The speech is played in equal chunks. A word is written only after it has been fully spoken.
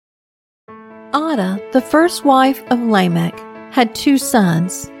Adah, the first wife of Lamech, had 2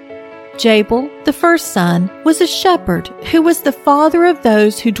 sons. Jabal, the first son, was a shepherd who was the father of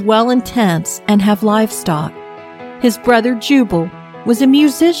those who dwell in tents and have livestock. His brother Jubal was a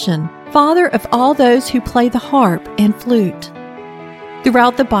musician, father of all those who play the harp and flute.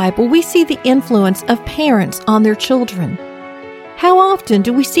 Throughout the Bible, we see the influence of parents on their children. How often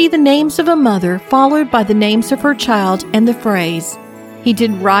do we see the names of a mother followed by the names of her child and the phrase, "He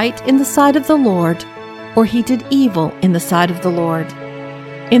did right in the sight of the Lord," or "He did evil in the sight of the Lord"?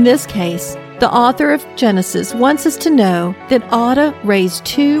 In this case, the author of Genesis wants us to know that Adah raised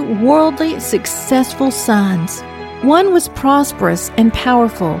 2 worldly, successful sons. One was prosperous and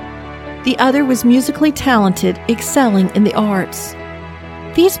powerful. The other was musically talented, excelling in the arts.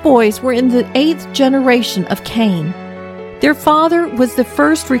 These boys were in the 8th generation of Cain. Their father was the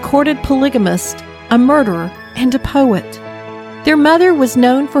first recorded polygamist, a murderer, and a poet. Their mother was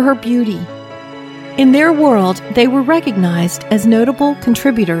known for her beauty. In their world, they were recognized as notable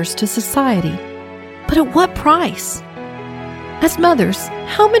contributors to society. But at what price? As mothers,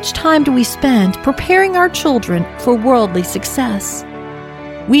 how much time do we spend preparing our children for worldly success?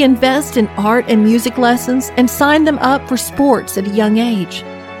 We invest in art and music lessons and sign them up for sports at a young age.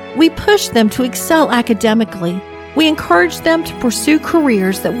 We push them to excel academically. We encourage them to pursue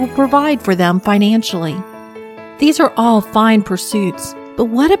careers that will provide for them financially. These are all fine pursuits, but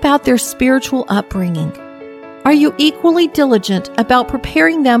what about their spiritual upbringing? Are you equally diligent about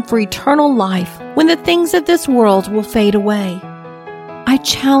preparing them for eternal life when the things of this world will fade away? I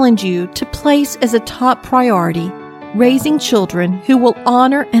challenge you to place as a top priority raising children who will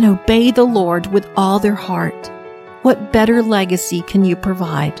honor and obey the Lord with all their heart. What better legacy can you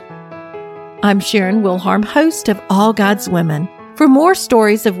provide? I'm Sharon Wilharm, host of All God's Women. For more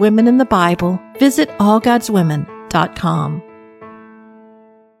stories of women in the Bible, visit allgodswomen.com.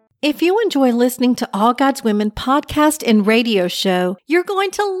 If you enjoy listening to All God's Women podcast and radio show, you're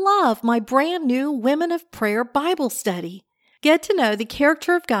going to love my brand new Women of Prayer Bible study. Get to know the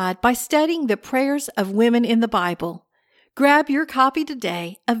character of God by studying the prayers of women in the Bible. Grab your copy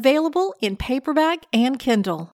today, available in paperback and Kindle.